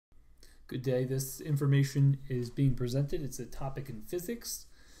Good day. This information is being presented. It's a topic in physics,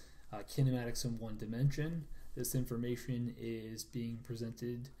 kinematics in one dimension. This information is being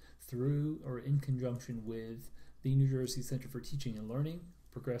presented through or in conjunction with the New Jersey Center for Teaching and Learning,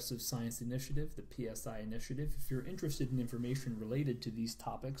 Progressive Science Initiative, the PSI Initiative. If you're interested in information related to these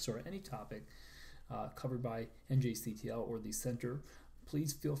topics or any topic covered by NJCTL or the center,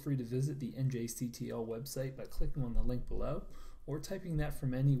 please feel free to visit the NJCTL website by clicking on the link below or typing that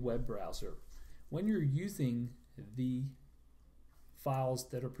from any web browser. When you're using the files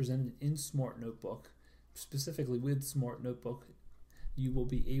that are presented in Smart Notebook, specifically with Smart Notebook, you will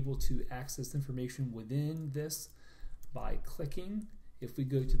be able to access information within this by clicking. If we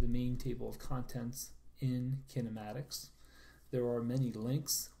go to the main table of contents in Kinematics, there are many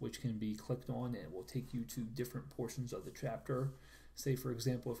links which can be clicked on and it will take you to different portions of the chapter. Say, for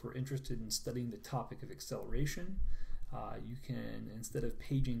example, if we're interested in studying the topic of acceleration, you can, instead of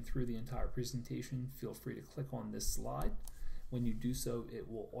paging through the entire presentation, feel free to click on this slide. When you do so, it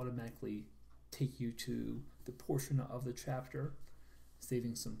will automatically take you to the portion of the chapter,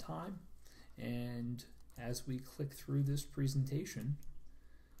 saving some time. And as we click through this presentation,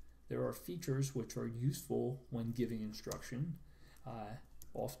 there are features which are useful when giving instruction.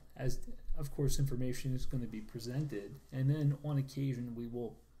 As of course information is going to be presented, and then on occasion we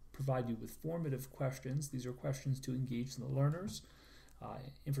will provide you with formative questions. These are questions to engage the learners.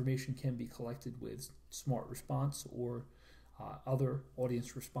 Information can be collected with Smart Response or other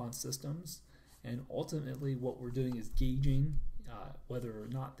audience response systems, and ultimately what we're doing is gauging whether or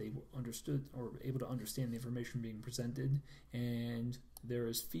not they understood or were able to understand the information being presented, and there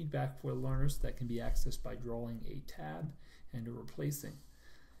is feedback for the learners that can be accessed by drawing a tab and a replacing.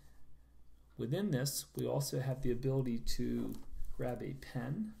 Within this, we also have the ability to grab a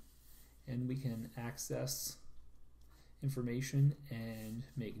pen and we can access information and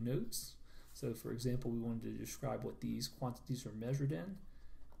make notes. So for example, we wanted to describe what these quantities are measured in.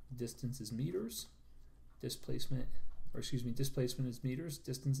 Distance is meters, displacement is meters,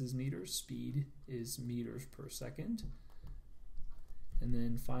 distance is meters, speed is meters per second. And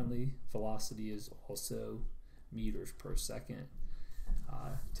then finally, velocity is also meters per second.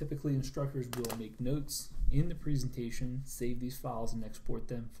 Typically, instructors will make notes in the presentation, save these files, and export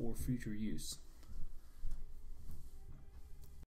them for future use.